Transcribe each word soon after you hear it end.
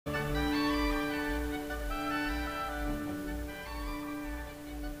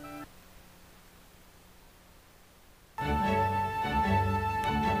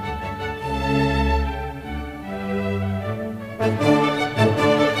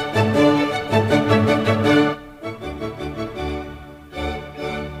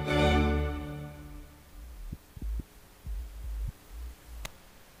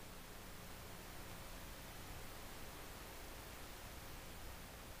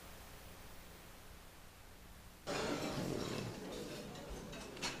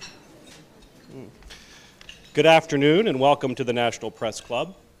Good afternoon and welcome to the National Press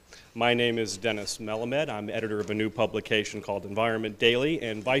Club. My name is Dennis Melamed. I'm editor of a new publication called Environment Daily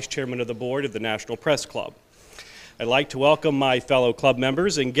and vice chairman of the board of the National Press Club. I'd like to welcome my fellow club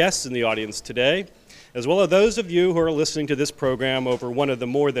members and guests in the audience today, as well as those of you who are listening to this program over one of the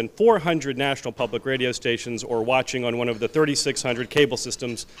more than 400 national public radio stations or watching on one of the 3,600 cable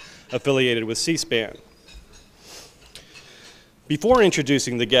systems affiliated with C-SPAN. Before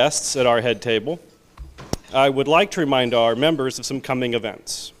introducing the guests at our head table, I would like to remind our members of some coming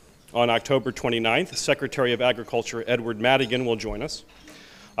events. On October 29th, Secretary of Agriculture Edward Madigan will join us.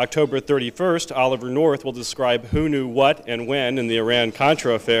 October 31st, Oliver North will describe who knew what and when in the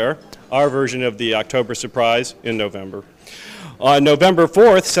Iran-Contra affair, our version of the October surprise in November. On November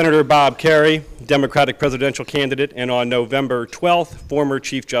 4th, Senator Bob Kerrey, Democratic presidential candidate, and on November 12th, former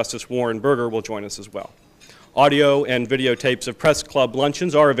Chief Justice Warren Burger will join us as well. Audio and videotapes of Press Club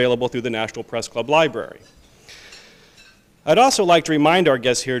luncheons are available through the National Press Club Library. I'd also like to remind our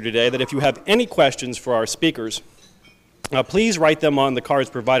guests here today that if you have any questions for our speakers, please write them on the cards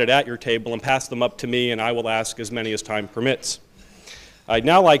provided at your table and pass them up to me, and I will ask as many as time permits. I'd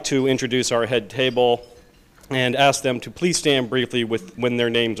now like to introduce our head table and ask them to please stand briefly when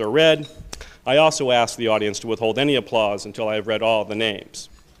their names are read. I also ask the audience to withhold any applause until I have read all the names.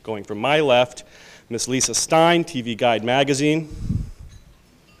 Going from my left, Ms. Lisa Stein, TV Guide Magazine.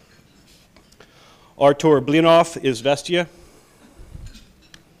 Artur Blinov, Izvestia.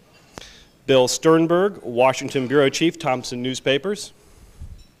 Bill Sternberg, Washington Bureau Chief, Thomson Newspapers.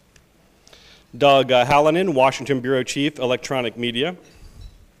 Doug Hallinan, Washington Bureau Chief, Electronic Media.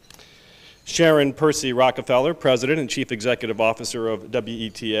 Sharon Percy Rockefeller, President and Chief Executive Officer of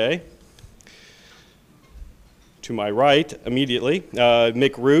WETA. To my right, immediately,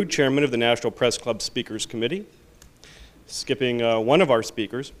 Mick Rood, Chairman of the National Press Club Speakers Committee. Skipping one of our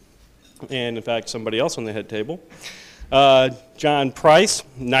speakers, and in fact somebody else on the head table. John Price,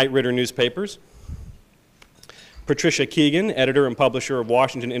 Knight Ridder Newspapers. Patricia Keegan, editor and publisher of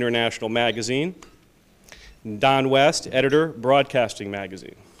Washington International Magazine. Don West, editor, Broadcasting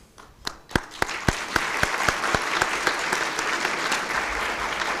Magazine.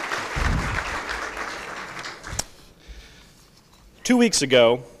 Two weeks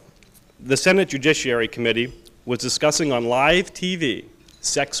ago, the Senate Judiciary Committee was discussing on live TV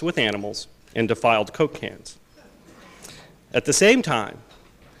sex with animals and defiled Coke cans. At the same time,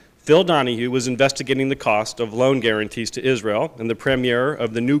 Phil Donahue was investigating the cost of loan guarantees to Israel and the premiere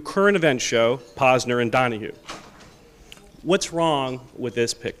of the new current event show, Poznер and Donahue. What's wrong with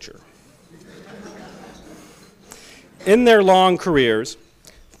this picture? In their long careers,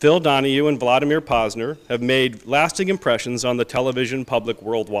 Phil Donahue and Vladimir Pozner have made lasting impressions on the television public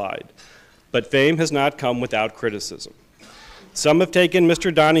worldwide, but fame has not come without criticism. Some have taken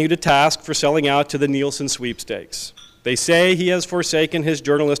Mr. Donahue to task for selling out to the Nielsen sweepstakes. They say he has forsaken his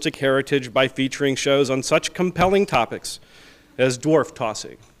journalistic heritage by featuring shows on such compelling topics as dwarf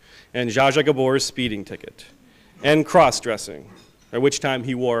tossing and Zsa Zsa Gabor's speeding ticket and cross-dressing, at which time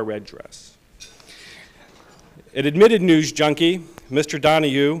he wore a red dress. An admitted news junkie, Mr.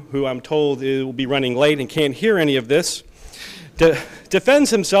 Donahue, who I'm told will be running late and can't hear any of this, defends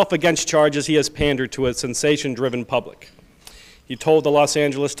himself against charges he has pandered to a sensation-driven public. He told the Los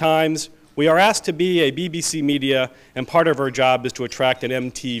Angeles Times, "We are asked to be a BBC media, and part of our job is to attract an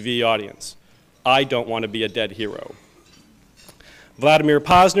MTV audience. I don't want to be a dead hero." Vladimir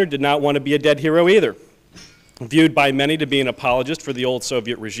Pozner did not want to be a dead hero either. Viewed by many to be an apologist for the old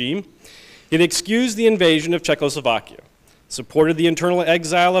Soviet regime, he had excused the invasion of Czechoslovakia, supported the internal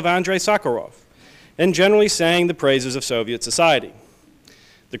exile of Andrei Sakharov, and generally sang the praises of Soviet society.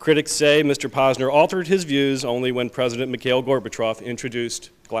 The critics say Mr. Pozner altered his views only when President Mikhail Gorbachev introduced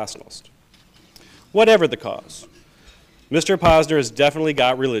glasnost. Whatever the cause, Mr. Pozner has definitely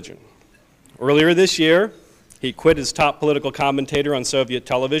got religion. Earlier this year, he quit as top political commentator on Soviet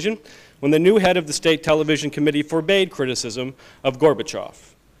television when the new head of the State Television Committee forbade criticism of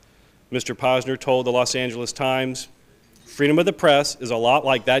Gorbachev. Mr. Pozner told the Los Angeles Times, "Freedom of the press is a lot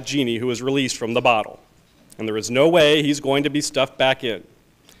like that genie who was released from the bottle, and there is no way he's going to be stuffed back in.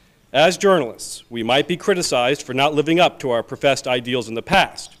 As journalists, we might be criticized for not living up to our professed ideals in the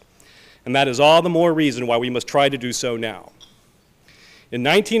past, and that is all the more reason why we must try to do so now." In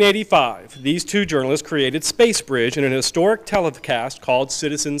 1985, these two journalists created Space Bridge in an historic telecast called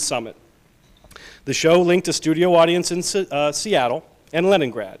Citizen Summit. The show linked a studio audience in Seattle and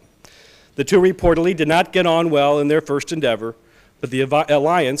Leningrad. The two reportedly did not get on well in their first endeavor, but the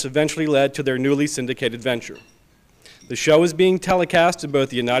alliance eventually led to their newly syndicated venture. The show is being telecast in both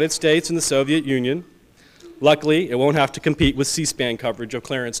the United States and the Soviet Union. Luckily, it won't have to compete with C-SPAN coverage of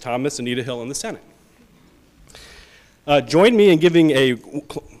Clarence Thomas, Anita Hill, and the Senate. Join me in giving a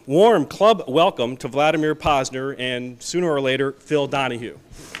warm club welcome to Vladimir Pozner and, sooner or later, Phil Donahue.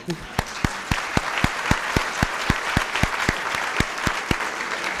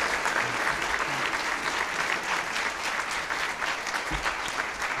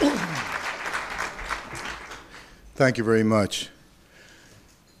 Thank you very much.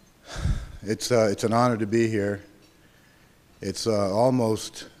 It's an honor to be here. It's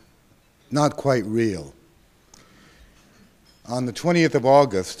almost not quite real. On the 20th of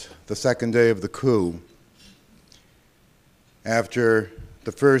August, the second day of the coup, after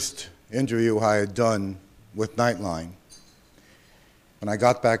the first interview I had done with Nightline, when I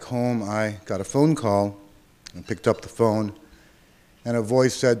got back home, I got a phone call and picked up the phone, and a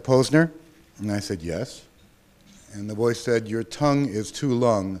voice said, "Pozner?" And I said, "Yes." And the voice said, "Your tongue is too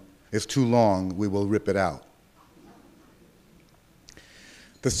long, we will rip it out."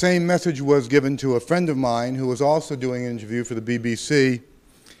 The same message was given to a friend of mine who was also doing an interview for the BBC,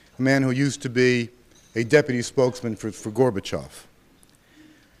 a man who used to be a deputy spokesman for Gorbachev.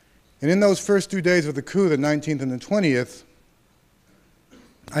 And in those first 2 days of the coup, the 19th and the 20th,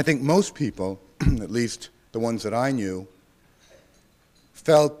 I think most people, at least the ones that I knew,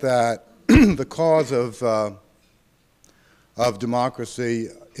 felt that the cause of democracy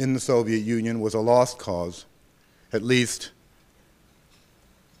in the Soviet Union was a lost cause, at least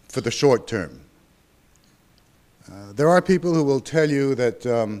for the short term. There are people who will tell you that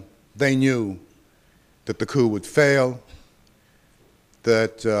they knew that the coup would fail,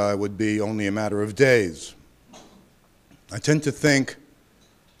 that it would be only a matter of days. I tend to think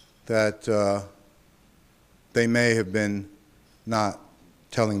that they may have been not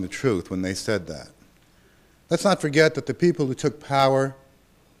telling the truth when they said that. Let's not forget that the people who took power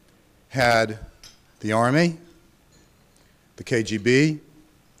had the army, the KGB,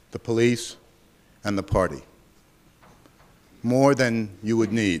 the police, and the party. More than you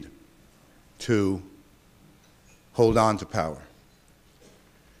would need to hold on to power.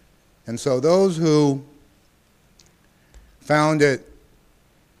 And so those who found it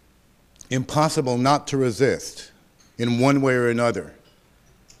impossible not to resist in one way or another,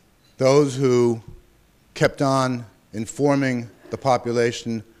 those who kept on informing the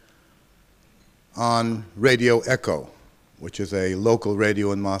population on Radio Echo, which is a local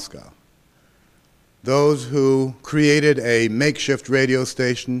radio in Moscow. Those who created a makeshift radio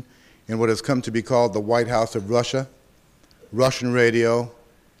station in what has come to be called the White House of Russia, Russian radio,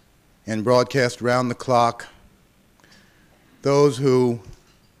 and broadcast round the clock. Those who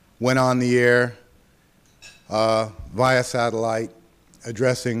went on the air via satellite,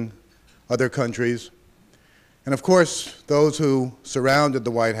 addressing other countries. And of course, those who surrounded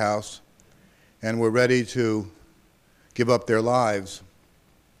the White House and were ready to give up their lives.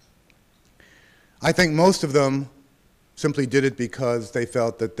 I think most of them simply did it because they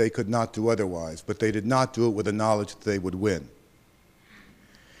felt that they could not do otherwise, but they did not do it with the knowledge that they would win.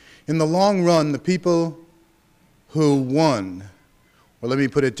 In the long run, the people who won, or let me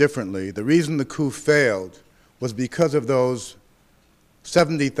put it differently, the reason the coup failed was because of those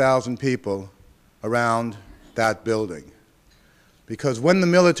 70,000 people around that building. Because when the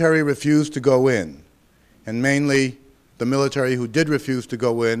military refused to go in, and mainly the military who did refuse to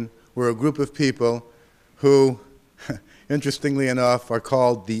go in were a group of people who, interestingly enough, are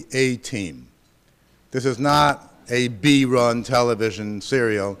called the A-Team. This is not a B-run television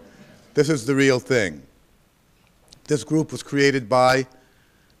serial. This is the real thing. This group was created by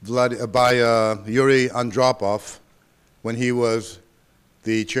Yuri Andropov when he was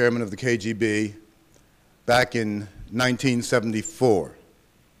the chairman of the KGB back in 1974.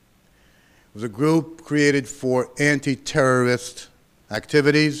 It was a group created for anti-terrorist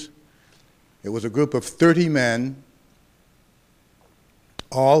activities. It was a group of 30 men,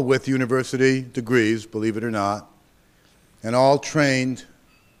 all with university degrees, believe it or not, and all trained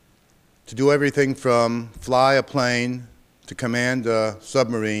to do everything from fly a plane to command a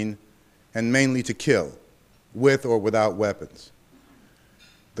submarine, and mainly to kill, with or without weapons.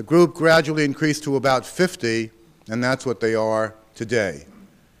 The group gradually increased to about 50, and that's what they are today.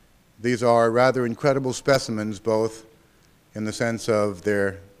 These are rather incredible specimens, both in the sense of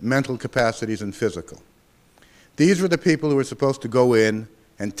their mental capacities and physical. These were the people who were supposed to go in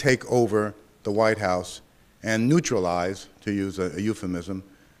and take over the White House and neutralize, to use a euphemism,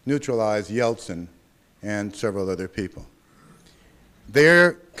 neutralize Yeltsin and several other people.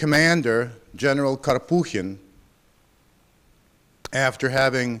 Their commander, General Karpukhin, after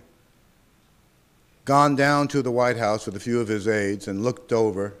having gone down to the White House with a few of his aides and looked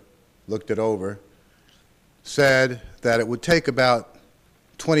it over, said that it would take about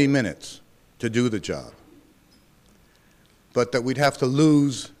 20 minutes to do the job. but that we'd have to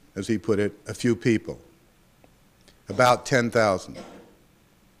lose, as he put it, a few people, about 10,000.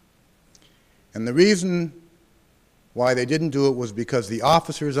 And the reason why they didn't do it was because the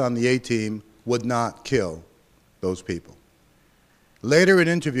officers on the A-team would not kill those people. Later in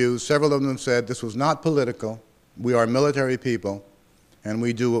interviews, several of them said this was not political, we are military people, and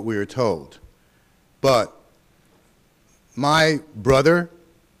we do what we are told. But my brother,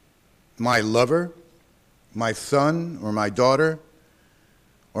 my lover, my son or my daughter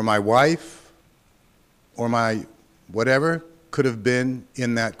or my wife or my whatever could have been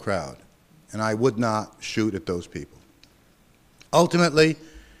in that crowd, and I would not shoot at those people. Ultimately,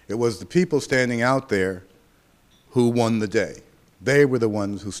 it was the people standing out there who won the day. They were the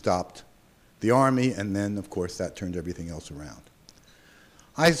ones who stopped the army, and then, of course, that turned everything else around.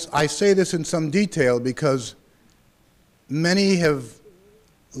 I say this in some detail because many have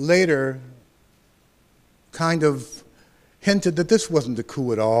later kind of hinted that this wasn't a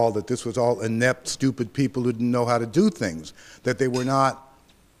coup at all, that this was all inept, stupid people who didn't know how to do things, that they were not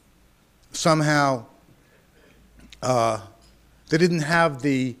somehow, they didn't have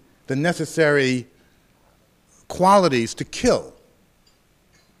the necessary qualities to kill.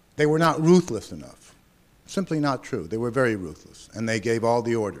 They were not ruthless enough. Simply not true. They were very ruthless, and they gave all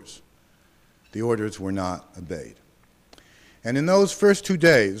the orders. The orders were not obeyed. And in those first 2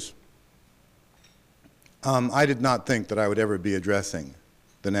 days, I did not think that I would ever be addressing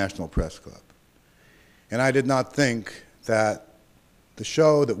the National Press Club. And I did not think that the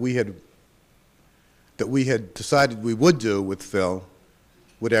show that we had decided we would do with Phil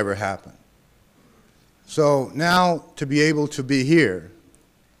would ever happen. So now to be able to be here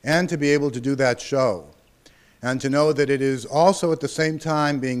and to be able to do that show and to know that it is also at the same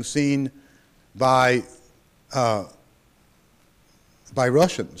time being seen by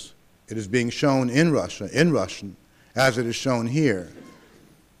Russians. It is being shown in Russia, in Russian, as it is shown here,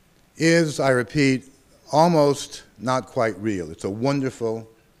 is, I repeat, almost not quite real. It's a wonderful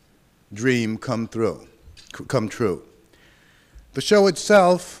dream come true. The show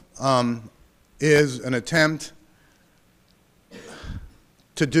itself is an attempt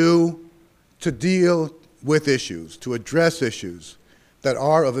to deal with issues, to address issues that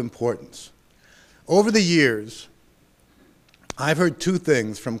are of importance. Over the years, I've heard two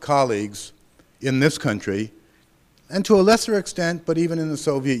things from colleagues in this country, and to a lesser extent, but even in the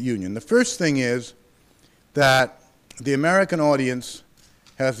Soviet Union. The first thing is that the American audience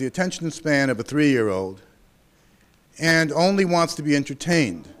has the attention span of a 3-year-old and only wants to be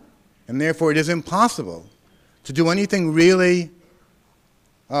entertained, and therefore it is impossible to do anything really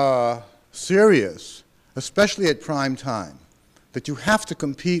serious, especially at prime time, that you have to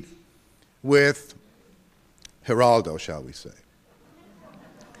compete with Geraldo, shall we say.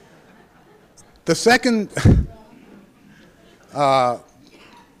 The second, I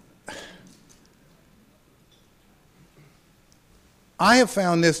have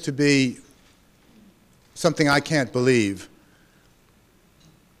found this to be something I can't believe,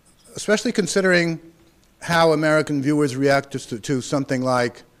 especially considering how American viewers react to something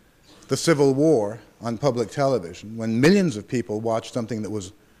like the Civil War on public television, when millions of people watched something that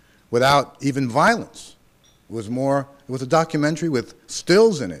was without even violence. It was a documentary with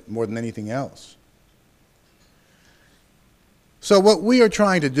stills in it more than anything else. So what we are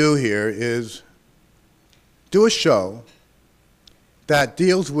trying to do here is do a show that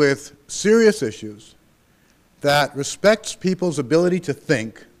deals with serious issues, that respects people's ability to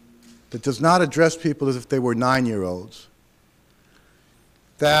think, that does not address people as if they were 9-year-olds,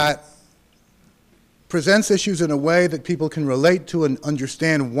 that presents issues in a way that people can relate to and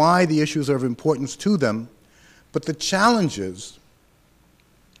understand why the issues are of importance to them, but that challenges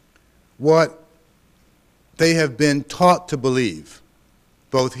what they have been taught to believe,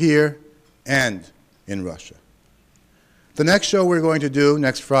 both here and in Russia. The next show we're going to do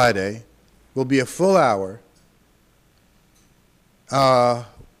next Friday will be a full hour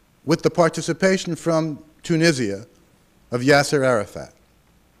with the participation from Tunisia of Yasser Arafat.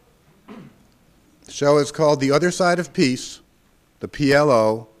 The show is called The Other Side of Peace, the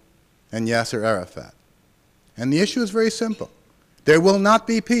PLO, and Yasser Arafat. And the issue is very simple. There will not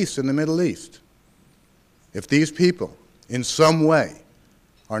be peace in the Middle East if these people, in some way,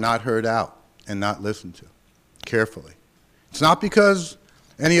 are not heard out and not listened to carefully. It's not because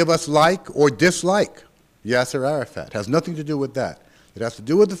any of us like or dislike Yasser Arafat. It has nothing to do with that. It has to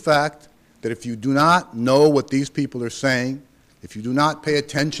do with the fact that if you do not know what these people are saying, if you do not pay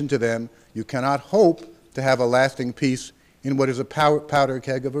attention to them, you cannot hope to have a lasting peace in what is a powder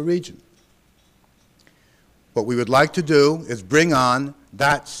keg of a region. What we would like to do is bring on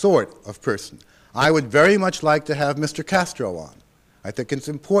that sort of person. I would very much like to have Mr. Castro on. I think it's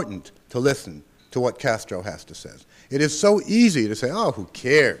important to listen to what Castro has to say. It is so easy to say, oh, who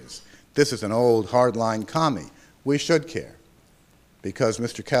cares? This is an old hardline commie. We should care, because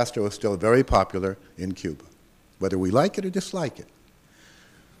Mr. Castro is still very popular in Cuba, whether we like it or dislike it.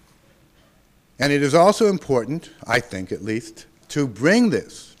 And it is also important, I think at least, to bring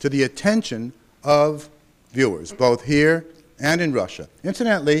this to the attention of viewers, both here and in Russia.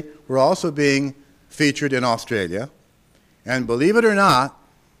 Incidentally, we're also being featured in Australia, and believe it or not,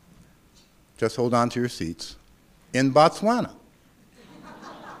 just hold on to your seats, in Botswana.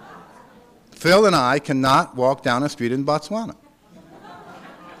 Phil and I cannot walk down a street in Botswana.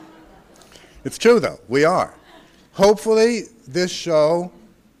 It's true, though. We are. Hopefully, this show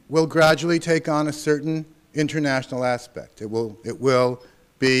will gradually take on a certain international aspect. It will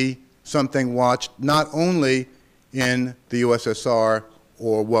be something watched not only in the USSR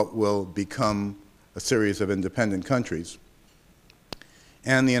or what will become a series of independent countries,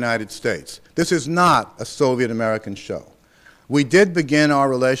 and the United States. This is not a Soviet-American show. We did begin our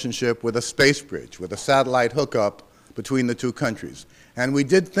relationship with a space bridge, with a satellite hookup between the two countries. And we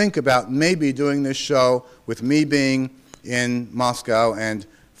did think about maybe doing this show with me being in Moscow and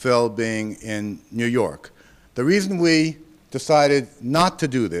Phil being in New York. The reason we decided not to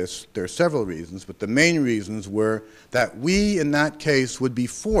do this, there are several reasons, but the main reasons were that we, in that case, would be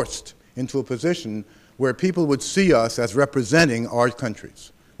forced into a position where people would see us as representing our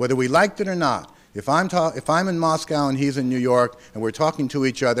countries, whether we liked it or not. If I'm in Moscow and he's in New York and we're talking to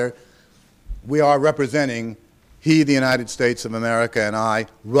each other, we are representing he, the United States of America, and I,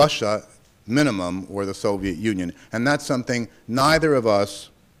 Russia, minimum, or the Soviet Union. And that's something neither of us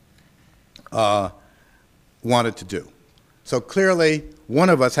wanted to do. So clearly, one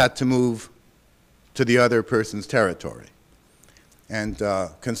of us had to move to the other person's territory. And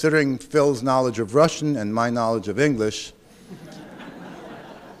considering Phil's knowledge of Russian and my knowledge of English,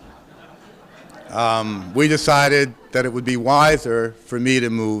 we decided that it would be wiser for me to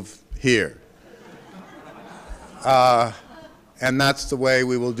move here. And that's the way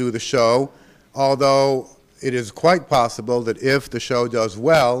we will do the show, although it is quite possible that if the show does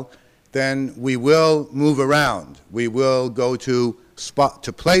well, then we will move around. We will go to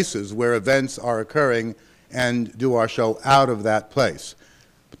places where events are occurring and do our show out of that place.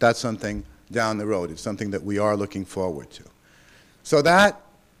 But that's something down the road. It's something that we are looking forward to. So that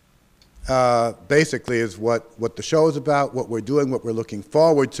basically is what the show is about, what we're doing, what we're looking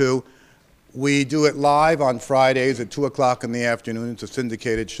forward to. We do it live on Fridays at 2 o'clock in the afternoon. It's a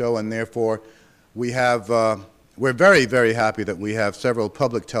syndicated show, and therefore we have, we're very, very happy that we have several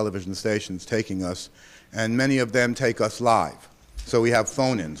public television stations taking us, and many of them take us live. So we have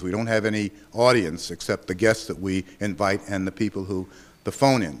phone-ins. We don't have any audience except the guests that we invite and the people who, the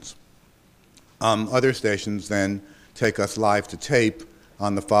phone-ins. Other stations then take us live to tape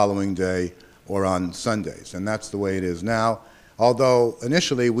on the following day or on Sundays, and that's the way it is now. Although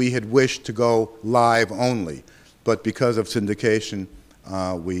initially we had wished to go live only, but because of syndication,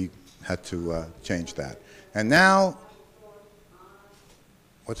 we had to change that. And now,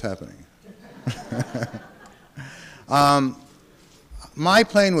 what's happening? My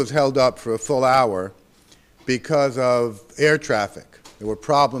plane was held up for a full hour because of air traffic. There were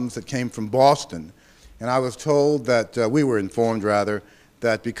problems that came from Boston, and I was told that, we were informed rather,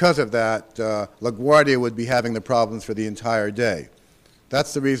 that because of that, LaGuardia would be having the problems for the entire day.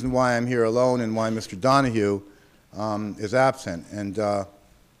 That's the reason why I'm here alone and why Mr. Donahue is absent. And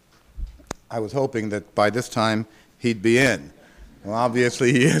I was hoping that by this time he'd be in. Well,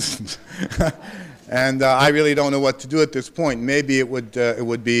 obviously he isn't. And I really don't know what to do at this point. Maybe it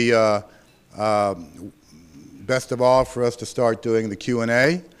would be best of all for us to start doing the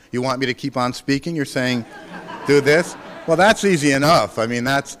Q&A. You want me to keep on speaking? You're saying do this? Well, that's easy enough. I mean,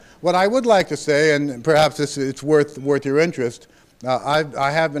 that's what I would like to say, and perhaps it's worth your interest.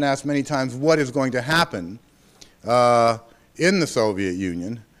 I have been asked many times what is going to happen in the Soviet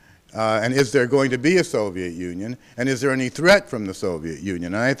Union, and is there going to be a Soviet Union, and is there any threat from the Soviet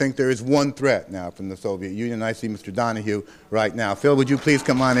Union? And I think there is one threat now from the Soviet Union. I see Mr. Donahue right now. Phil, would you please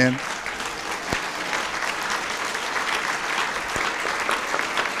come on in?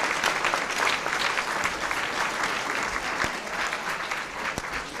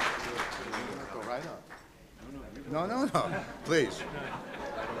 No, please.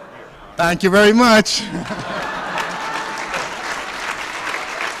 Thank you very much.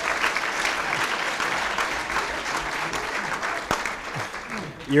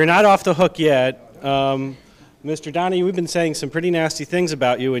 You're not off the hook yet. Mr. Donahue, we've been saying some pretty nasty things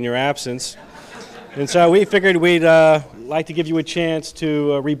about you in your absence. And so we figured we'd like to give you a chance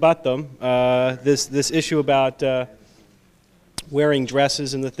to rebut them. This issue about wearing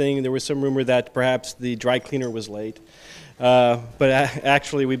dresses and the thing, there was some rumor that perhaps the dry cleaner was late. But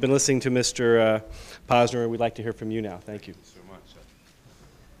actually, we've been listening to Mr. Pozner, and we'd like to hear from you now. Thank you. So much.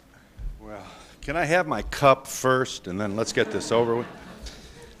 Well, can I have my cup first, and then let's get this over with?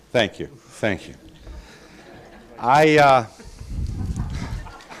 Thank you. Thank you.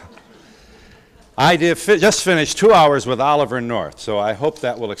 I just finished 2 hours with Oliver North, so I hope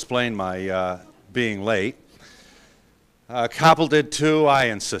that will explain my being late. Koppel did 2, I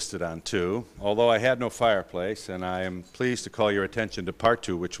insisted on 2, although I had no fireplace, and I am pleased to call your attention to part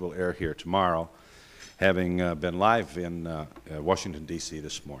 2, which will air here tomorrow, having been live in Washington, D.C.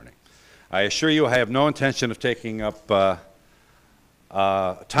 this morning. I assure you I have no intention of taking up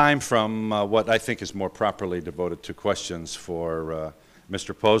time from what I think is more properly devoted to questions for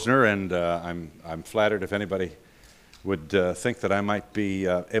Mr. Pozner, and I'm flattered if anybody would think that I might be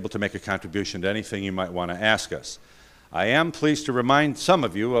able to make a contribution to anything you might want to ask us. I am pleased to remind some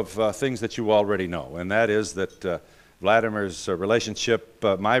of you of things that you already know, and that is that Vladimir's relationship,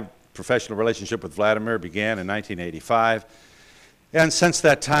 my professional relationship with Vladimir began in 1985, and since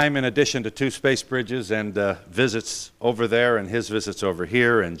that time, in addition to 2 space bridges and visits over there and his visits over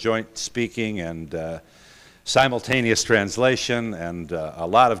here and joint speaking and simultaneous translation and a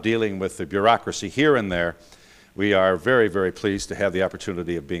lot of dealing with the bureaucracy here and there, we are very, very pleased to have the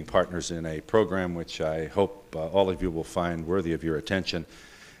opportunity of being partners in a program which I hope all of you will find worthy of your attention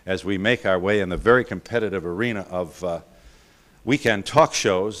as we make our way in the very competitive arena of weekend talk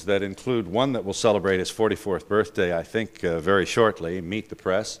shows that include one that will celebrate his 44th birthday, I think, very shortly, Meet the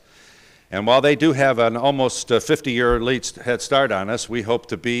Press. And while they do have an almost 50-year head start on us, we hope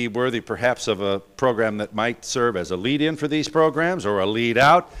to be worthy perhaps of a program that might serve as a lead-in for these programs or a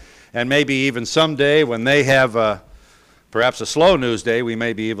lead-out. And maybe even someday when they have perhaps a slow news day, we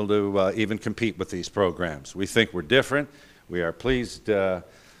may be able to even compete with these programs. We think we're different. We are pleased to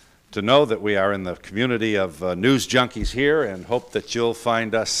know that we are in the community of news junkies here and hope that you'll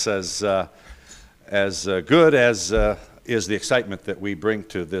find us as good as is the excitement that we bring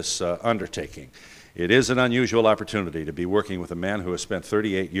to this undertaking. It is an unusual opportunity to be working with a man who has spent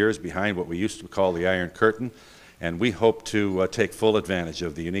 38 years behind what we used to call the Iron Curtain, and we hope to take full advantage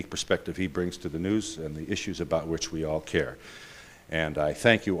of the unique perspective he brings to the news and the issues about which we all care. And I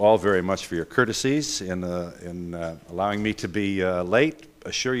thank you all very much for your courtesies in allowing me to be late.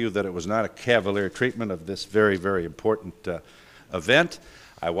 Assure you that it was not a cavalier treatment of this very, very important event.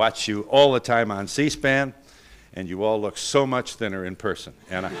 I watch you all the time on C-SPAN, and you all look so much thinner in person.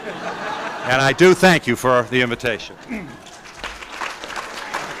 And I do thank you for the invitation.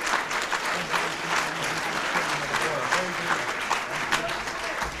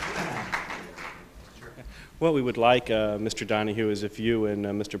 What we would like, Mr. Donahue, is if you and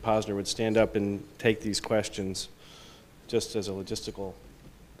Mr. Pozner would stand up and take these questions just as a logistical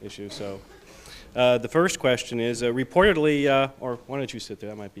issue. So the first question is, reportedly, or why don't you sit there?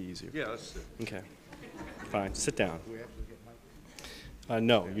 That might be easier. Yeah, let's sit. Okay. Fine. Sit down.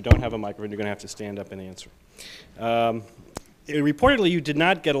 No, you don't have a microphone. You're going to have to stand up and answer. Reportedly, you did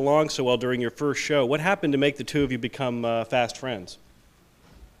not get along so well during your first show. What happened to make the two of you become fast friends?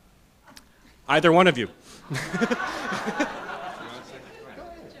 Either one of you.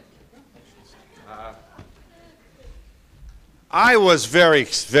 I was very,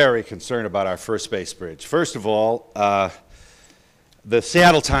 very concerned about our first space bridge. First of all, the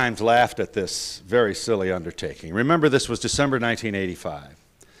Seattle Times laughed at this very silly undertaking. Remember, this was December 1985,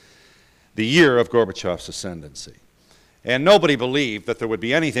 the year of Gorbachev's ascendancy. And nobody believed that there would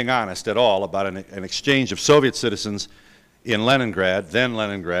be anything honest at all about an exchange of Soviet citizens in Leningrad, then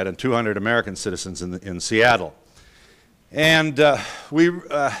Leningrad, and 200 American citizens in Seattle. And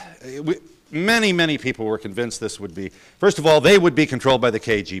many, many people were convinced this would be, first of all, they would be controlled by the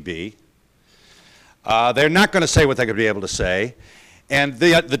KGB. They're not going to say what they could be able to say. And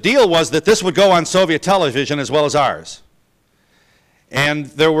the deal was that this would go on Soviet television as well as ours. And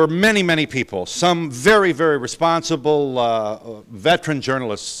there were many, many people, some very, very responsible veteran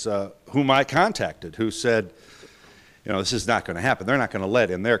journalists whom I contacted who said, you know, this is not going to happen. They're not going to let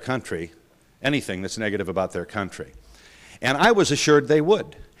in their country anything that's negative about their country. And I was assured they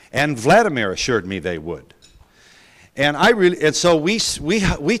would. And Vladimir assured me they would. And so we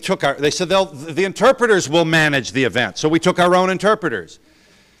took our, they said the interpreters will manage the event. So we took our own interpreters.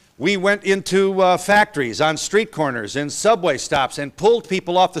 We went into factories, on street corners, in subway stops, and pulled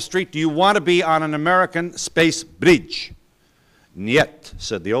people off the street. Do you want to be on an American space bridge? Niet,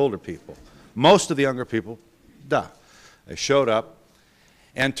 said the older people. Most of the younger people, duh. They showed up.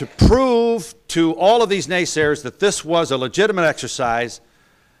 And to prove to all of these naysayers that this was a legitimate exercise,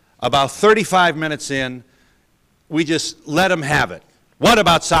 about 35 minutes in, we just let them have it. What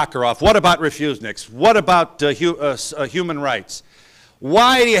about Sakharov? What about refuseniks? What about human rights?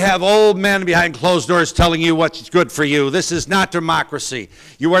 Why do you have old men behind closed doors telling you what's good for you? This is not democracy.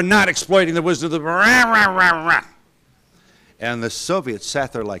 You are not exploiting the wisdom of the... Rah, rah, rah, rah. And the Soviets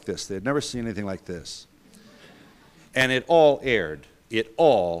sat there like this. They had never seen anything like this. And it all aired. It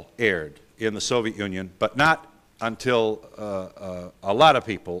all aired in the Soviet Union, but not until a lot of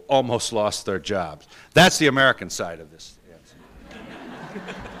people almost lost their jobs. That's the American side of this.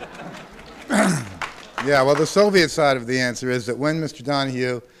 Yeah, well, the Soviet side of the answer is that when Mr.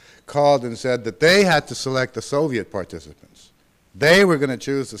 Donahue called and said that they had to select the Soviet participants, they were going to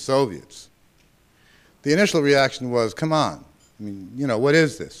choose the Soviets, the initial reaction was, come on, I mean, you know, what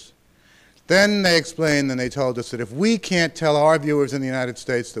is this? Then they explained and they told us that if we can't tell our viewers in the United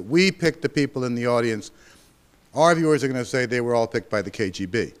States that we picked the people in the audience, our viewers are going to say they were all picked by the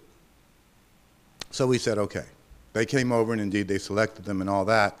KGB. So we said, okay. They came over and indeed they selected them and all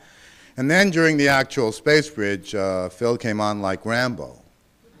that. And then during the actual space bridge, Phil came on like Rambo.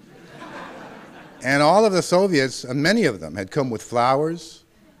 And all of the Soviets, many of them, had come with flowers.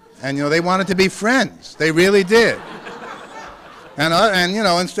 And, you know, they wanted to be friends. They really did. And you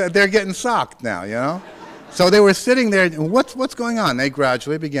know, instead, they're getting socked now, you know. So they were sitting there, what's going on? They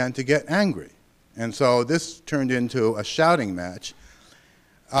gradually began to get angry. And so this turned into a shouting match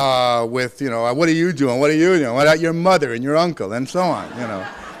with, you know, what are you doing? What are you doing? What about your mother and your uncle? And so on, you know.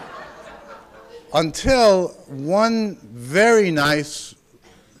 Until one very nice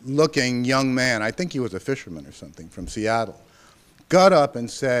looking young man, I think he was a fisherman or something from Seattle, got up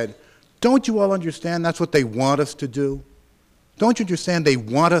and said, don't you all understand that's what they want us to do? Don't you understand they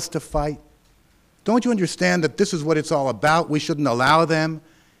want us to fight? Don't you understand that this is what it's all about? We shouldn't allow them.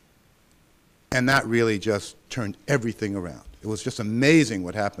 And that really just turned everything around. It was just amazing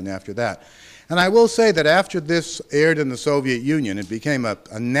what happened after that. And I will say that after this aired in the Soviet Union, it became a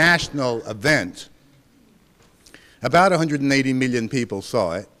national event. About 180 million people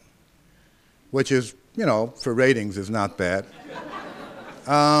saw it, which is, you know, for ratings is not bad.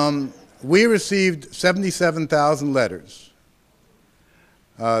 We received 77,000 letters.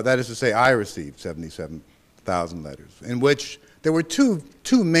 That is to say, I received 77,000 letters, in which there were two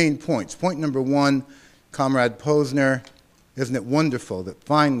main points. Point number one, Comrade Pozner, isn't it wonderful that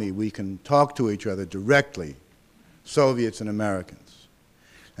finally we can talk to each other directly, Soviets and Americans?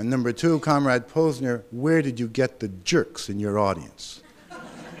 And number two, Comrade Pozner, where did you get the jerks in your audience?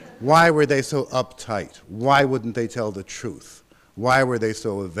 Why were they so uptight? Why wouldn't they tell the truth? Why were they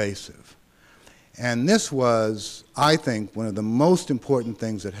so evasive? And this was, I think, one of the most important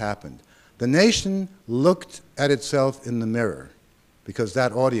things that happened. The nation looked at itself in the mirror, because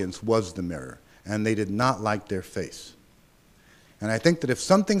that audience was the mirror, and they did not like their face. And I think that if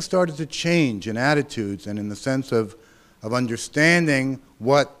something started to change in attitudes and in the sense of understanding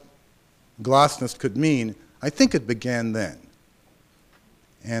what glasnost could mean, I think it began then.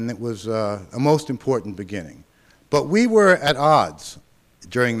 And it was a most important beginning. But we were at odds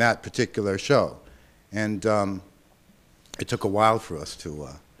during that particular show. And it took a while for us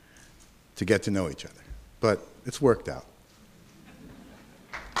to get to know each other. But it's worked out.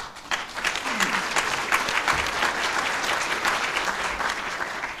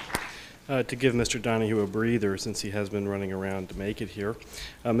 To give Mr. Donahue a breather, since he has been running around to make it here.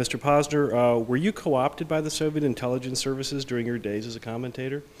 Mr. Posner, were you co-opted by the Soviet intelligence services during your days as a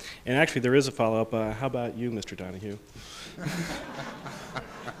commentator? And actually, there is a follow-up. How about you, Mr. Donahue?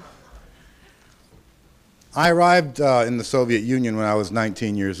 I arrived in the Soviet Union when I was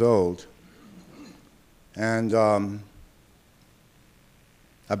 19 years old. And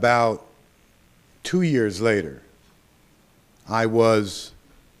about 2 years later, I was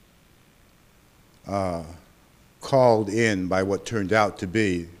called in by what turned out to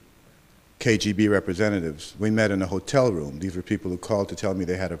be KGB representatives. We met in a hotel room. These were people who called to tell me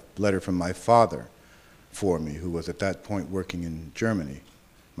they had a letter from my father for me, who was at that point working in Germany.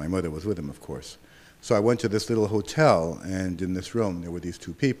 My mother was with him, of course. So I went to this little hotel, and in this room there were these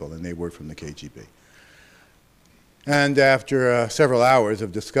two people, and they were from the KGB. And after several hours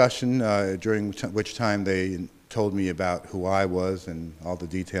of discussion, during which time they told me about who I was and all the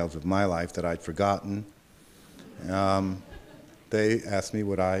details of my life that I'd forgotten, they asked me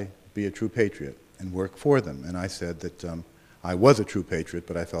would I be a true patriot and work for them. And I said that I was a true patriot,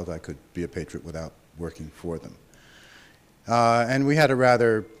 but I felt I could be a patriot without working for them. And we had a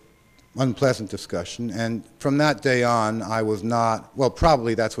rather unpleasant discussion, and from that day on I was not, well,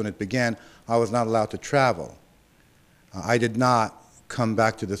 probably that's when it began, I was not allowed to travel. I did not come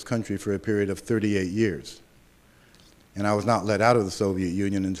back to this country for a period of 38 years. And I was not let out of the Soviet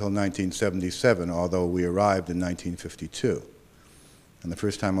Union until 1977, although we arrived in 1952. And the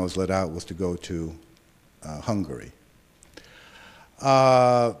first time I was let out was to go to Hungary.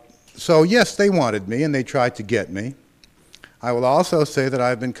 So yes, they wanted me and they tried to get me. I will also say that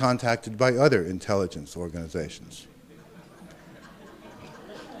I've been contacted by other intelligence organizations.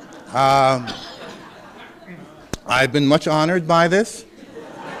 I've been much honored by this.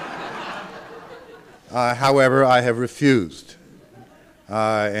 However, I have refused.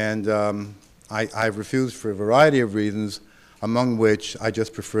 I've refused for a variety of reasons, among which I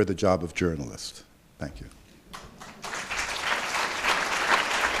just prefer the job of journalist. Thank you.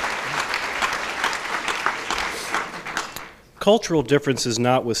 Cultural differences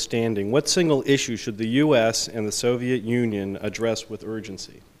notwithstanding, what single issue should the U.S. and the Soviet Union address with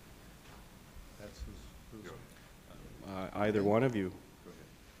urgency? Either one of you.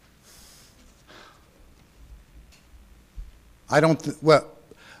 Well,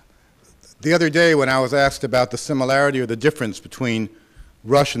 the other day when I was asked about the similarity or the difference between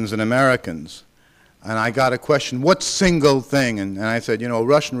Russians and Americans, and I got a question, what single thing? And I said, you know, a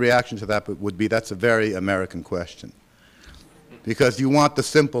Russian reaction to that would be, that's a very American question. Because you want the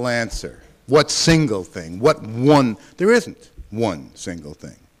simple answer. What single thing? What one? There isn't one single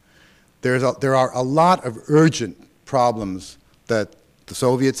thing. There are a lot of urgent problems that the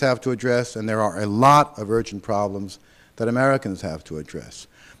Soviets have to address, and there are a lot of urgent problems that Americans have to address.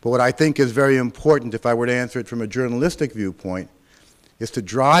 But what I think is very important, if I were to answer it from a journalistic viewpoint, is to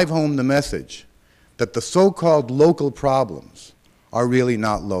drive home the message that the so-called local problems are really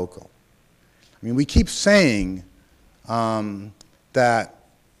not local. I mean, we keep saying that,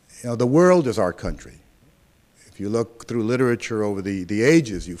 you know, the world is our country. If you look through literature over the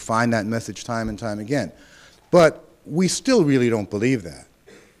ages, you find that message time and time again. But we still really don't believe that.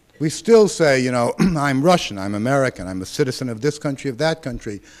 We still say, you know, I'm Russian, I'm American, I'm a citizen of this country, of that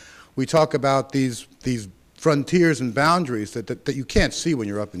country. We talk about these frontiers and boundaries that you can't see when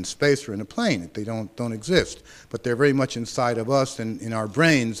you're up in space or in a plane. They don't exist. But they're very much inside of us and in our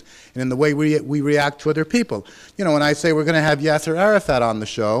brains and in the way we react to other people. You know, when I say we're going to have Yasser Arafat on the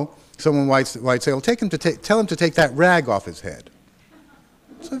show, someone might say, well, tell him to take that rag off his head.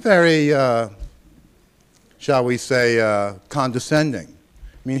 It's a very, shall we say, condescending.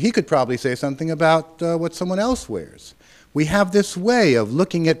 I mean, he could probably say something about what someone else wears. We have this way of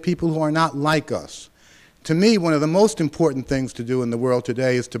looking at people who are not like us. To me, one of the most important things to do in the world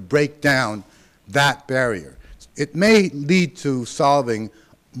today is to break down that barrier. It may lead to solving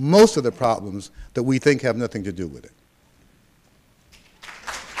most of the problems that we think have nothing to do with it.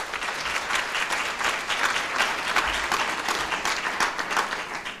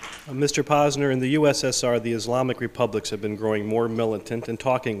 Mr. Pozner, in the USSR, the Islamic republics have been growing more militant and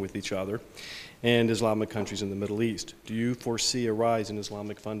talking with each other, and Islamic countries in the Middle East. Do you foresee a rise in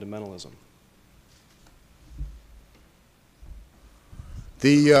Islamic fundamentalism?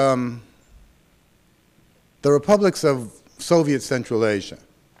 The republics of Soviet Central Asia,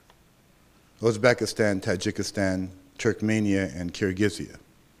 Uzbekistan, Tajikistan, Turkmenia, and Kyrgyzia,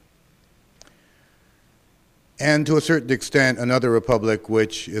 and to a certain extent another republic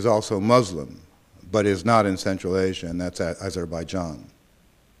which is also Muslim but is not in Central Asia, and that's Azerbaijan.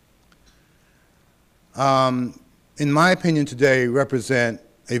 In my opinion today, represent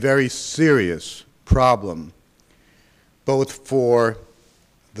a very serious problem both for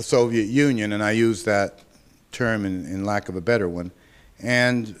the Soviet Union, and I use that term in lack of a better one,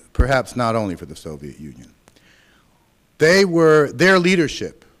 and perhaps not only for the Soviet Union. Their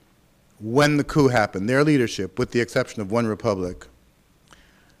leadership, when the coup happened, their leadership, with the exception of one republic,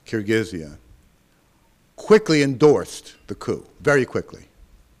 Kyrgyzia, quickly endorsed the coup, very quickly.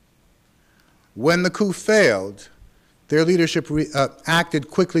 When the coup failed, their leadership acted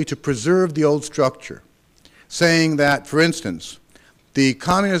quickly to preserve the old structure, saying that, for instance, the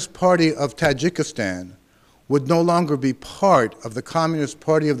Communist Party of Tajikistan would no longer be part of the Communist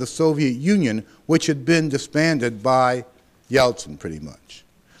Party of the Soviet Union, which had been disbanded by Yeltsin, pretty much.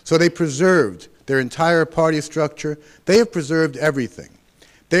 So they preserved their entire party structure. They have preserved everything.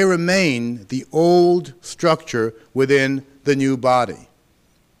 They remain the old structure within the new body.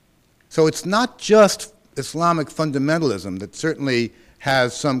 So it's not just Islamic fundamentalism that certainly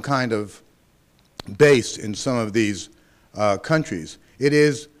has some kind of base in some of these countries. It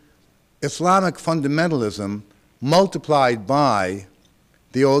is Islamic fundamentalism multiplied by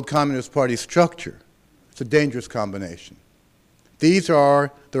the old Communist Party structure. It's a dangerous combination. These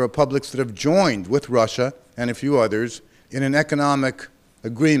are the republics that have joined with Russia and a few others in an economic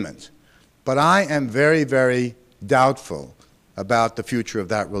agreement. But I am very, very doubtful about the future of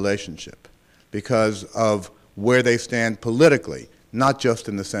that relationship because of where they stand politically, not just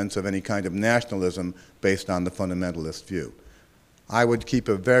in the sense of any kind of nationalism based on the fundamentalist view. I would keep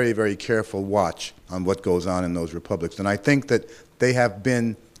a very, very careful watch on what goes on in those republics, and I think that they have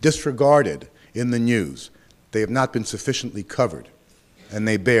been disregarded in the news. They have not been sufficiently covered, and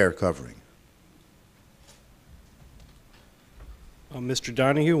they bear covering. Mr.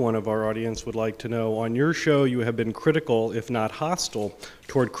 Donahue, one of our audience would like to know, on your show you have been critical, if not hostile,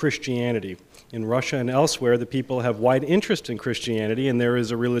 toward Christianity. In Russia and elsewhere, the people have wide interest in Christianity and there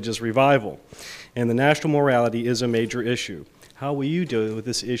is a religious revival. And the national morality is a major issue. How will you deal with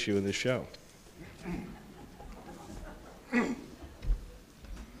this issue in this show?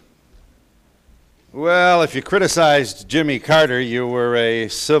 Well, if you criticized Jimmy Carter, you were a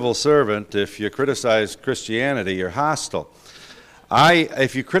civil servant. If you criticized Christianity, you're hostile.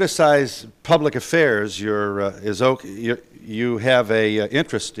 If you criticize public affairs, you have a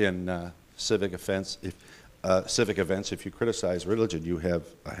interest in civic events. If you criticize religion, you have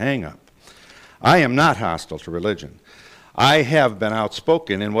a hang-up. I am not hostile to religion. I have been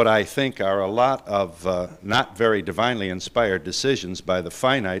outspoken in what I think are a lot of not very divinely inspired decisions by the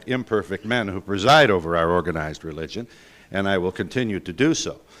finite, imperfect men who preside over our organized religion, and I will continue to do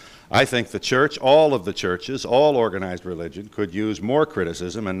so. I think the church, all of the churches, all organized religion, could use more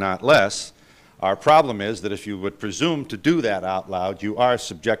criticism and not less. Our problem is that if you would presume to do that out loud, you are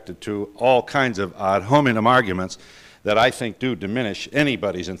subjected to all kinds of ad hominem arguments that I think do diminish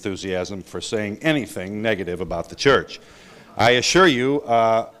anybody's enthusiasm for saying anything negative about the church. I assure you,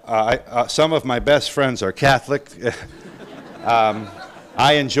 some of my best friends are Catholic.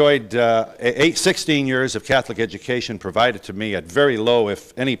 I enjoyed 16 years of Catholic education provided to me at very low,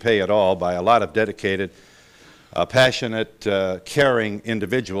 if any pay at all, by a lot of dedicated, passionate, caring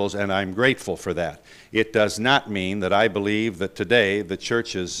individuals, and I'm grateful for that. It does not mean that I believe that today the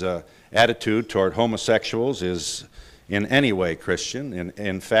Church's attitude toward homosexuals is in any way Christian.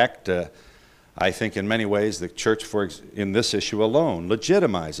 In fact, I think in many ways the Church, in this issue alone,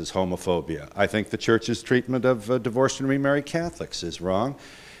 legitimizes homophobia. I think the Church's treatment of divorced and remarried Catholics is wrong,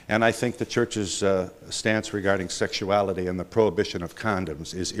 and I think the Church's stance regarding sexuality and the prohibition of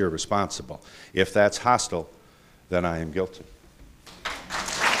condoms is irresponsible. If that's hostile, then I am guilty.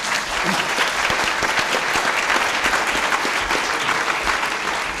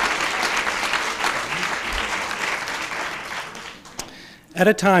 At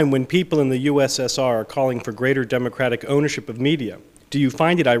a time when people in the USSR are calling for greater democratic ownership of media, do you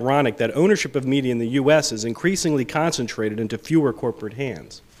find it ironic that ownership of media in the U.S. is increasingly concentrated into fewer corporate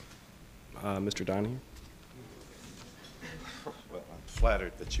hands? Mr. Donahue? Well, I'm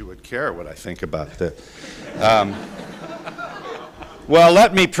flattered that you would care what I think about that. Well,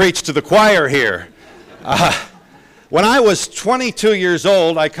 let me preach to the choir here. When I was 22 years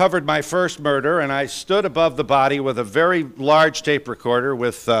old, I covered my first murder, and I stood above the body with a very large tape recorder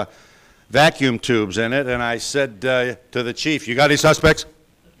with vacuum tubes in it, and I said to the chief, "You got any suspects?"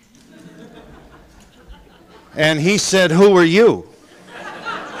 And he said, "Who are you?"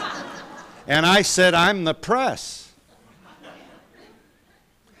 And I said, "I'm the press."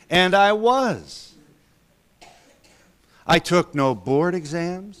 And I was. I took no board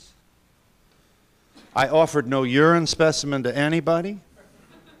exams. I offered no urine specimen to anybody.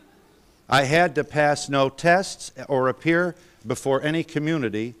 I had to pass no tests or appear before any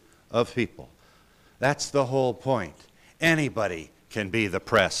community of people. That's the whole point. Anybody can be the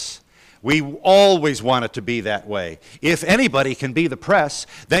press. We always want it to be that way. If anybody can be the press,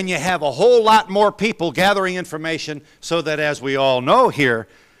 then you have a whole lot more people gathering information so that, as we all know here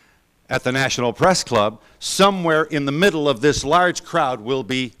at the National Press Club, somewhere in the middle of this large crowd will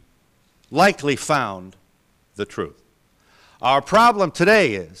be likely found the truth. Our problem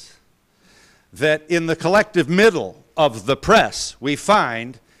today is that in the collective middle of the press, we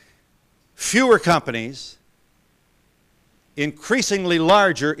find fewer companies, increasingly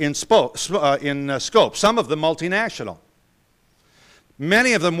larger in scope, some of them multinational.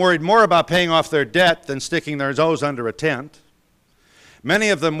 Many of them worried more about paying off their debt than sticking their nose under a tent. Many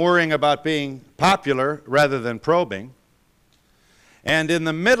of them worrying about being popular rather than probing. And in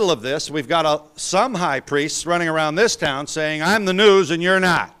the middle of this, we've got some high priests running around this town saying, "I'm the news and you're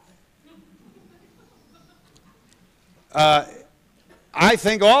not." I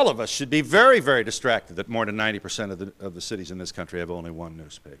think all of us should be very, very distracted that more than 90% of the cities in this country have only one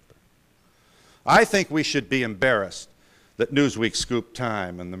newspaper. I think we should be embarrassed that Newsweek scooped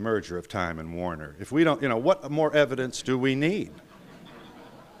Time and the merger of Time and Warner. If we don't, what more evidence do we need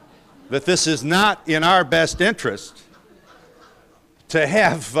that this is not in our best interest to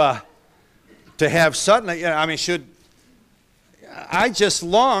have suddenly, I just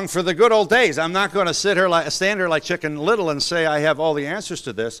long for the good old days. I'm not going to stand here like Chicken Little and say I have all the answers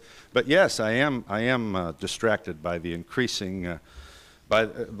to this. But yes, I am distracted by the increasing, by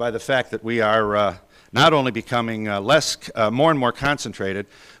the fact that we are not only becoming more and more concentrated,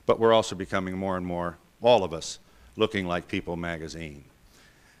 but we're also becoming more and more, all of us, looking like People magazine.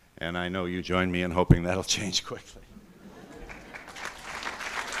 And I know you join me in hoping that'll change quickly.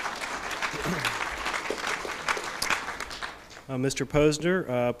 Mr.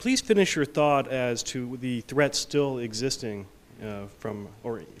 Pozner, please finish your thought as to the threat still existing from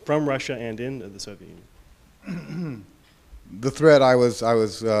Russia and in the Soviet Union. The threat I was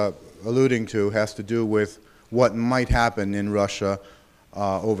alluding to has to do with what might happen in Russia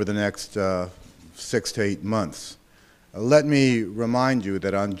over the next 6 to 8 months. Let me remind you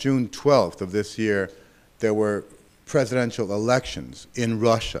that on June 12th of this year, there were presidential elections in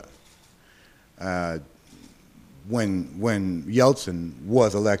Russia. When Yeltsin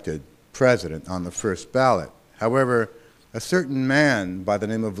was elected president on the first ballot. However, a certain man by the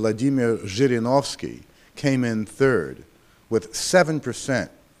name of Vladimir Zhirinovsky came in third with 7%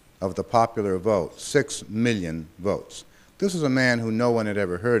 of the popular vote, 6 million votes. This is a man who no one had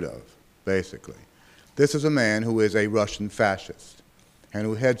ever heard of, basically. This is a man who is a Russian fascist and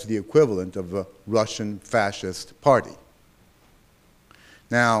who heads the equivalent of the Russian Fascist Party.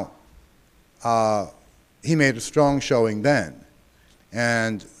 Now, he made a strong showing then,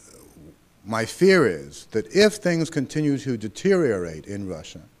 and my fear is that if things continue to deteriorate in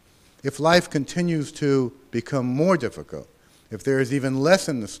Russia, if life continues to become more difficult, if there is even less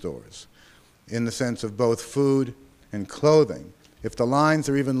in the stores, in the sense of both food and clothing, if the lines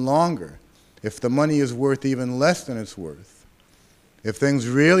are even longer, if the money is worth even less than it's worth, if things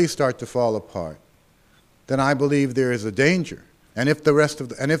really start to fall apart, then I believe there is a danger. And if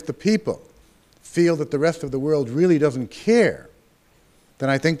the people feel that the rest of the world really doesn't care, then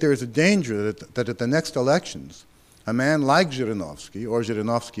I think there is a danger that at the next elections, a man like Zhirinovsky, or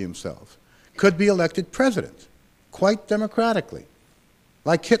Zhirinovsky himself, could be elected president, quite democratically,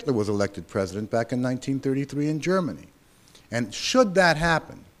 like Hitler was elected president back in 1933 in Germany. And should that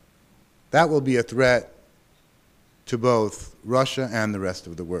happen, that will be a threat to both Russia and the rest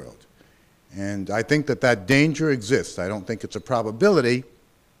of the world. And I think that that danger exists. I don't think it's a probability,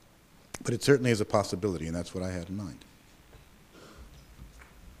 but it certainly is a possibility, and that's what I had in mind.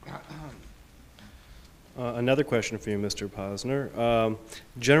 Another question for you, Mr. Pozner.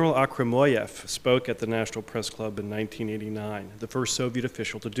 General Akhramoyev spoke at the National Press Club in 1989, the first Soviet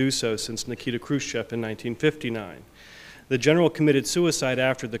official to do so since Nikita Khrushchev in 1959. The general committed suicide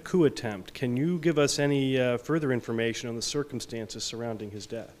after the coup attempt. Can you give us any further information on the circumstances surrounding his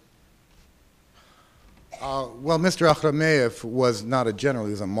death? Well, Mr. Akhramoyev was not a general,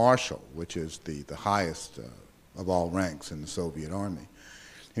 he was a marshal, which is the highest of all ranks in the Soviet army.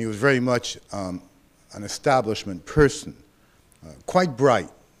 And he was very much an establishment person, quite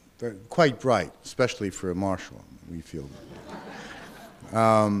bright, especially for a marshal, we feel.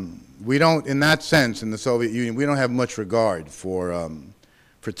 We don't, in that sense, in the Soviet Union, we don't have much regard for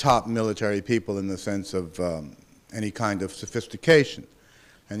top military people in the sense of any kind of sophistication.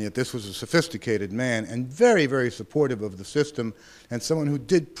 And yet this was a sophisticated man and very, very supportive of the system and someone who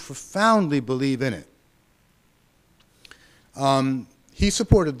did profoundly believe in it. He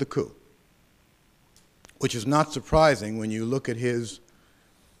supported the coup, which is not surprising when you look at his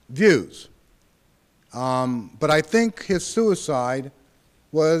views. But I think his suicide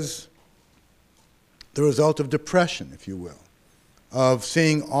was the result of depression, if you will, of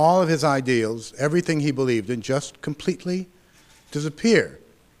seeing all of his ideals, everything he believed in, just completely disappear.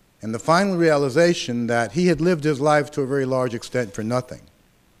 And the final realization that he had lived his life to a very large extent for nothing.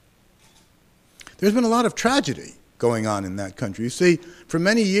 There's been a lot of tragedy going on in that country. You see, for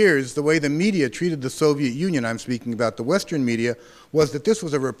many years, the way the media treated the Soviet Union, I'm speaking about the Western media, was that this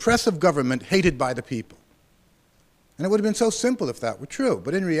was a repressive government hated by the people. And it would have been so simple if that were true.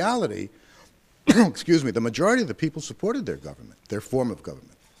 But in reality, excuse me, the majority of the people supported their government, their form of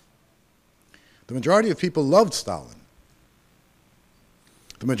government. The majority of people loved Stalin.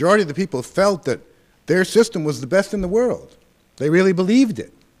 The majority of the people felt that their system was the best in the world. They really believed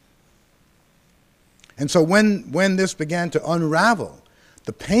it. And so when this began to unravel,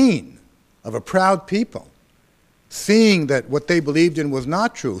 the pain of a proud people, seeing that what they believed in was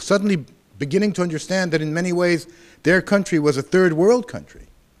not true, suddenly beginning to understand that in many ways their country was a third world country,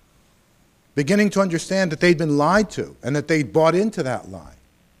 beginning to understand that they'd been lied to and that they'd bought into that lie.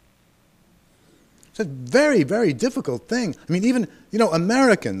 It's a very, very difficult thing. I mean, even, you know,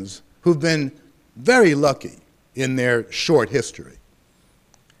 Americans who've been very lucky in their short history,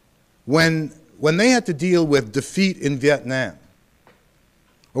 when they had to deal with defeat in Vietnam,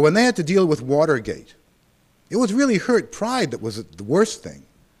 or when they had to deal with Watergate, it was really hurt pride that was the worst thing.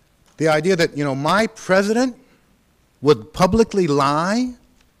 The idea that, you know, my president would publicly lie,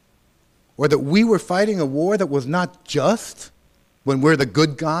 or that we were fighting a war that was not just when we're the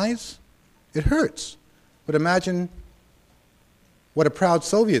good guys, it hurts. But imagine what a proud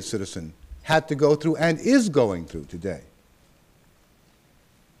Soviet citizen had to go through and is going through today.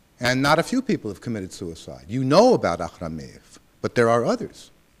 And not a few people have committed suicide. You know about Akhrameyev, but there are others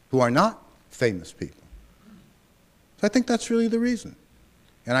who are not famous people. So I think that's really the reason.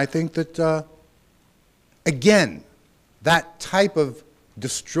 And I think that, again, that type of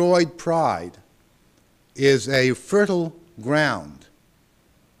destroyed pride is a fertile ground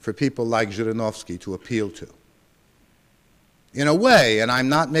for people like Zhirinovsky to appeal to. In a way, and I'm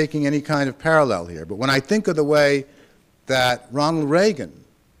not making any kind of parallel here, but when I think of the way that Ronald Reagan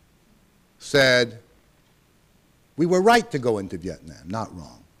said, we were right to go into Vietnam, not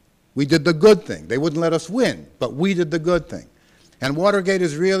wrong. We did the good thing. They wouldn't let us win, but we did the good thing. And Watergate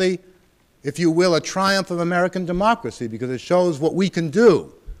is really, if you will, a triumph of American democracy because it shows what we can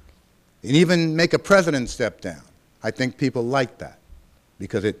do and even make a president step down. I think people like that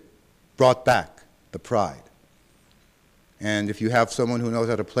because it brought back the pride. And if you have someone who knows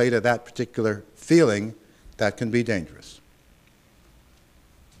how to play to that particular feeling, that can be dangerous.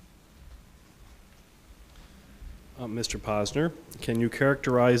 Mr. Pozner, can you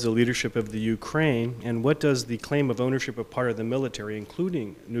characterize the leadership of the Ukraine, and what does the claim of ownership of part of the military,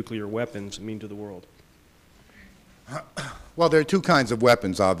 including nuclear weapons, mean to the world? Well, there are two kinds of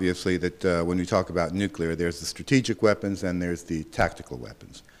weapons, obviously, that when we talk about nuclear. There's the strategic weapons and there's the tactical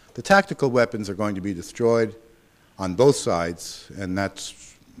weapons. The tactical weapons are going to be destroyed on both sides, and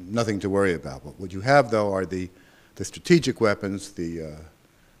that's nothing to worry about. But what you have, though, are the strategic weapons, the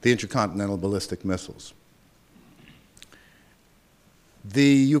intercontinental ballistic missiles. The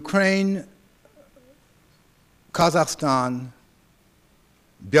Ukraine, Kazakhstan,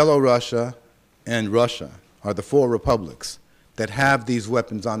 Belarus, and Russia are the four republics that have these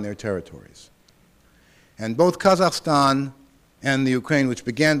weapons on their territories. And both Kazakhstan and the Ukraine, which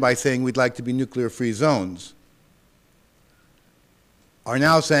began by saying we'd like to be nuclear-free zones, are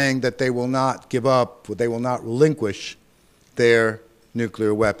now saying that they will not give up, they will not relinquish their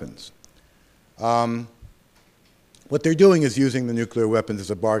nuclear weapons. What they're doing is using the nuclear weapons as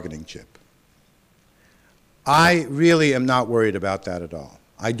a bargaining chip. I really am not worried about that at all.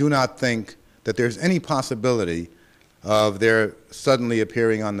 I do not think that there's any possibility of there suddenly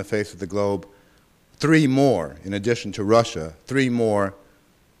appearing on the face of the globe 3 more, in addition to Russia, 3 more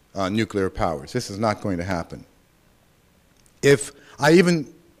nuclear powers. This is not going to happen. If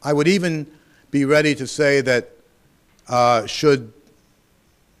I would even be ready to say that should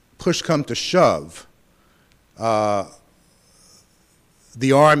push come to shove, the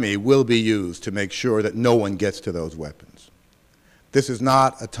Army will be used to make sure that no one gets to those weapons. This is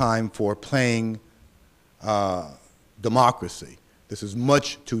not a time for playing democracy. This is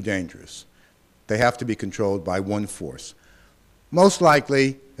much too dangerous. They have to be controlled by one force. Most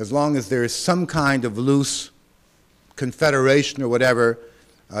likely, as long as there is some kind of loose confederation or whatever,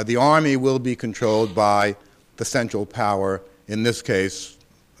 the Army will be controlled by the central power, in this case,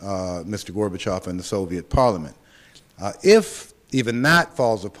 Mr. Gorbachev and the Soviet Parliament. If even that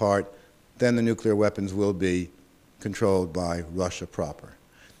falls apart, then the nuclear weapons will be controlled by Russia proper.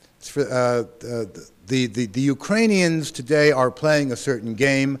 The Ukrainians today are playing a certain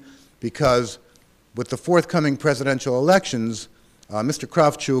game because with the forthcoming presidential elections, Mr.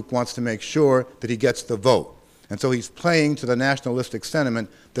 Kravchuk wants to make sure that he gets the vote. And so he's playing to the nationalistic sentiment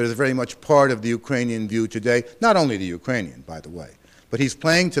that is very much part of the Ukrainian view today, not only the Ukrainian, by the way. But he's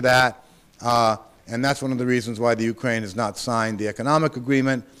playing to that, and that's one of the reasons why the Ukraine has not signed the economic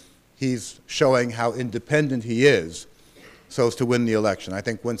agreement. He's showing how independent he is so as to win the election. I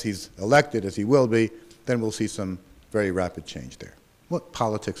think once he's elected, as he will be, then we'll see some very rapid change there. What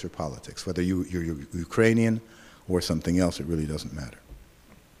politics are politics? Whether you're Ukrainian or something else, it really doesn't matter.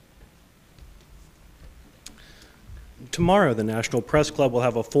 Tomorrow, the National Press Club will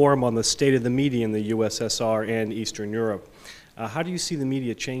have a forum on the state of the media in the USSR and Eastern Europe. How do you see the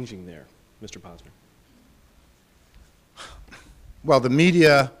media changing there, Mr. Pozner? Well, the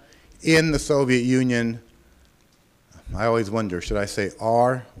media in the Soviet Union, I always wonder, should I say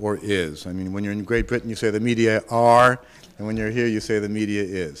are or is? I mean, when you're in Great Britain, you say the media are, and when you're here, you say the media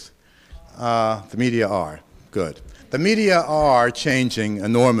is. The media are. Good. The media are changing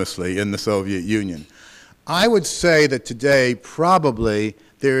enormously in the Soviet Union. I would say that today, probably,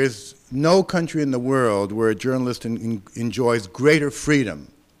 there is no country in the world where a journalist enjoys greater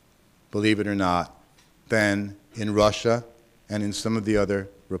freedom, believe it or not, than in Russia and in some of the other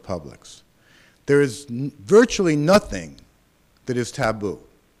republics. There is virtually nothing that is taboo.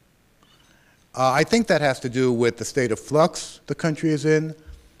 I think that has to do with the state of flux the country is in.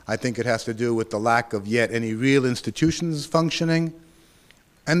 I think it has to do with the lack of yet any real institutions functioning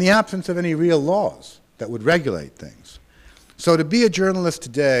and the absence of any real laws that would regulate things. So to be a journalist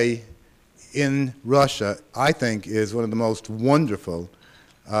today in Russia, I think, is one of the most wonderful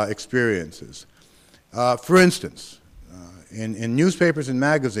experiences. For instance, in newspapers and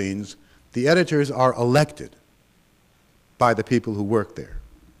magazines, the editors are elected by the people who work there.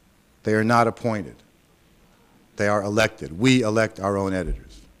 They are not appointed. They are elected. We elect our own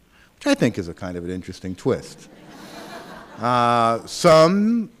editors, which I think is a kind of an interesting twist.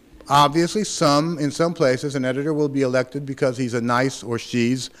 Obviously, in some places, an editor will be elected because he's a nice or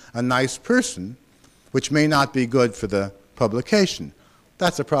she's a nice person, which may not be good for the publication.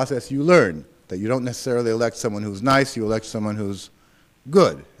 That's a process you learn, that you don't necessarily elect someone who's nice, you elect someone who's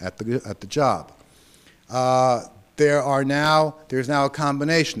good at the job. There's now a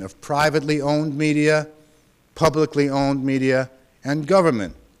combination of privately owned media, publicly owned media, and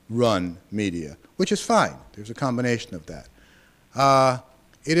government-run media, which is fine. There's a combination of that.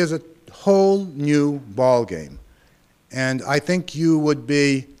 It is a whole new ballgame. And I think you would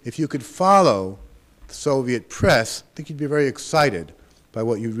be, if you could follow the Soviet press, I think you'd be very excited by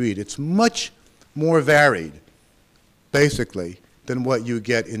what you read. It's much more varied, basically, than what you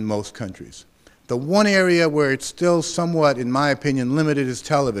get in most countries. The one area where it's still somewhat, in my opinion, limited is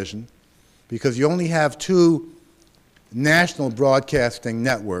television, because you only have two national broadcasting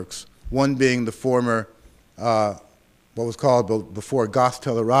networks, one being the former what was called before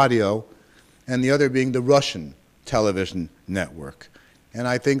Gosteleradio, and the other being the Russian television network. And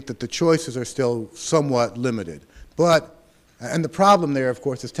I think that the choices are still somewhat limited. And the problem there, of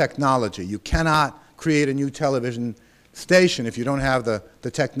course, is technology. You cannot create a new television station if you don't have the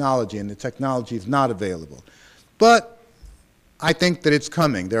technology, and the technology is not available. But I think that it's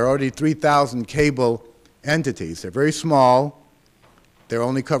coming. There are already 3,000 cable entities. They're very small. They're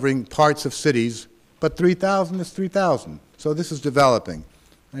only covering parts of cities. But 3,000 is 3,000. So this is developing.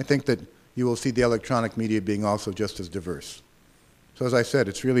 And I think that you will see the electronic media being also just as diverse. So as I said,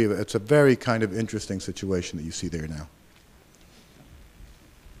 it's a very kind of interesting situation that you see there now.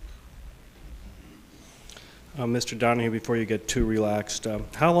 Mr. Donahue, before you get too relaxed,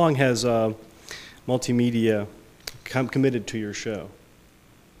 how long has multimedia committed to your show?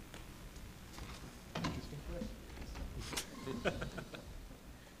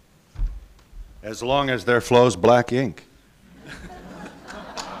 As long as there flows black ink.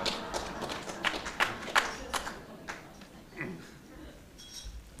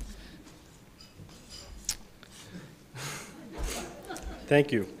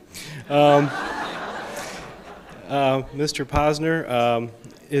 Thank you. Mr. Pozner,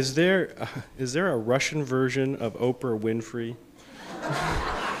 is there a Russian version of Oprah Winfrey?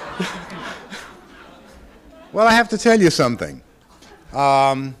 Well, I have to tell you something.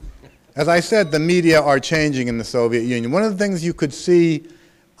 As I said, the media are changing in the Soviet Union. One of the things you could see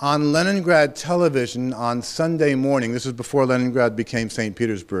on Leningrad television on Sunday morning, this is before Leningrad became St.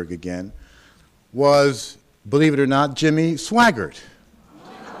 Petersburg again, was, believe it or not, Jimmy Swaggart.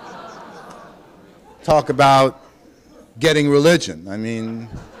 Talk about getting religion. I mean,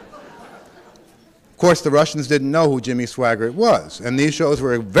 of course, the Russians didn't know who Jimmy Swaggart was. And these shows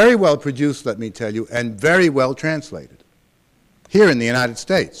were very well produced, let me tell you, and very well translated. Here in the United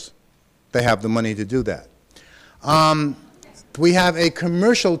States, they have the money to do that. We have a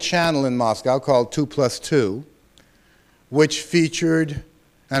commercial channel in Moscow called 2+2, which featured,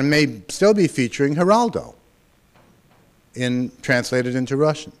 and may still be featuring, Geraldo, translated into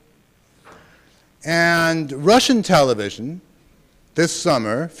Russian. And Russian television this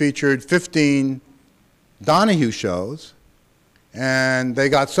summer featured 15 Donahue shows, and they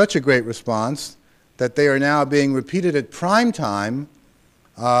got such a great response that they are now being repeated at prime time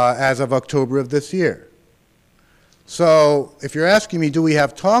as of October of this year. So if you're asking me, do we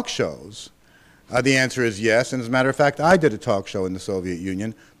have talk shows, the answer is yes. And as a matter of fact, I did a talk show in the Soviet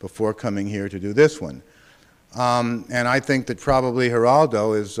Union before coming here to do this one. And I think that probably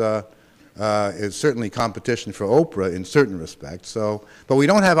Geraldo is certainly competition for Oprah in certain respects. So, but we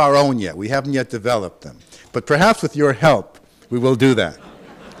don't have our own yet. We haven't yet developed them. But perhaps with your help, we will do that.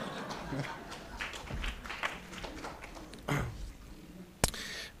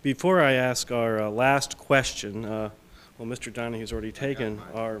 Before I ask our last question, well, Mr. Donahue's already taken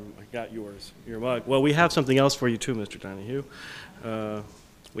I got yours, your mug. Well, we have something else for you too, Mr. Donahue.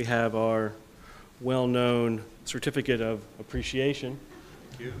 We have our well-known certificate of appreciation.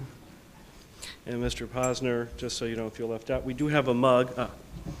 Thank you. And Mr. Pozner, just so you don't feel left out, we do have a mug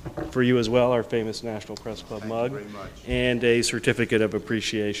for you as well, our famous National Press Club mug, very much. and a certificate of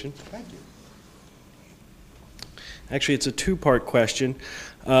appreciation. Thank you. Actually, it's a two-part question.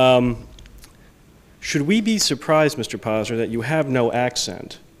 Should we be surprised, Mr. Pozner, that you have no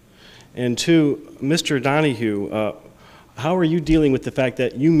accent? And two, Mr. Donahue, how are you dealing with the fact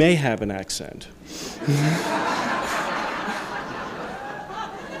that you may have an accent?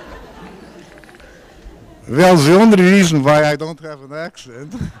 Well, the only reason why I don't have an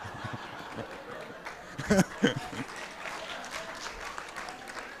accent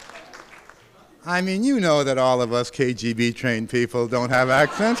I mean, you know that all of us KGB trained people don't have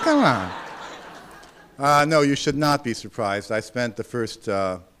accents. Come on. No, you should not be surprised. I spent the first,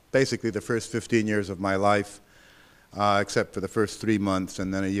 basically the first 15 years of my life, except for the first 3 months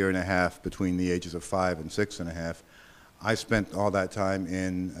and then a year and a half between the ages of 5 and 6.5. I spent all that time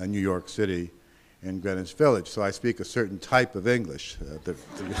in New York City, in Greenwich Village, so I speak a certain type of English.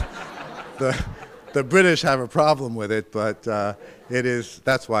 The British have a problem with it, but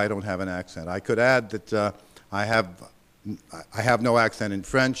that's why I don't have an accent. I could add that I have no accent in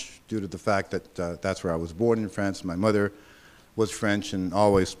French due to the fact that that's where I was born in France. My mother was French and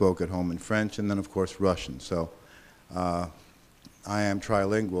always spoke at home in French, and then of course Russian. So I am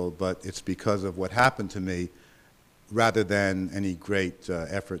trilingual, but it's because of what happened to me rather than any great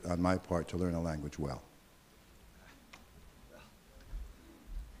effort on my part to learn a language well.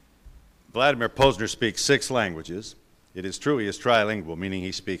 Vladimir Pozner speaks 6 languages. It is true he is trilingual, meaning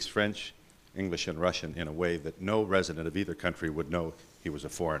he speaks French, English, and Russian in a way that no resident of either country would know he was a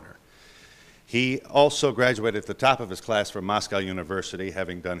foreigner. He also graduated at the top of his class from Moscow University,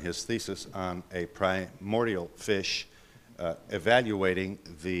 having done his thesis on a primordial fish, evaluating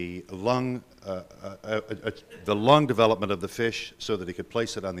the lung development of the fish so that he could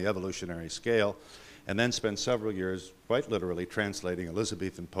place it on the evolutionary scale, and then spent several years, quite literally, translating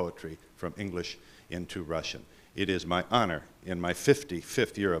Elizabethan poetry from English into Russian. It is my honor in my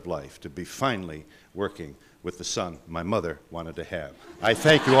 55th year of life to be finally working with the son my mother wanted to have. I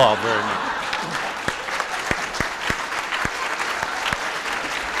thank you all very much.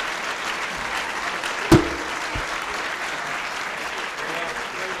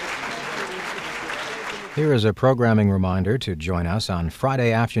 Here is a programming reminder to join us on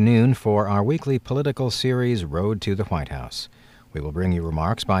Friday afternoon for our weekly political series, Road to the White House. We will bring you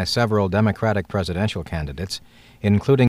remarks by several Democratic presidential candidates, including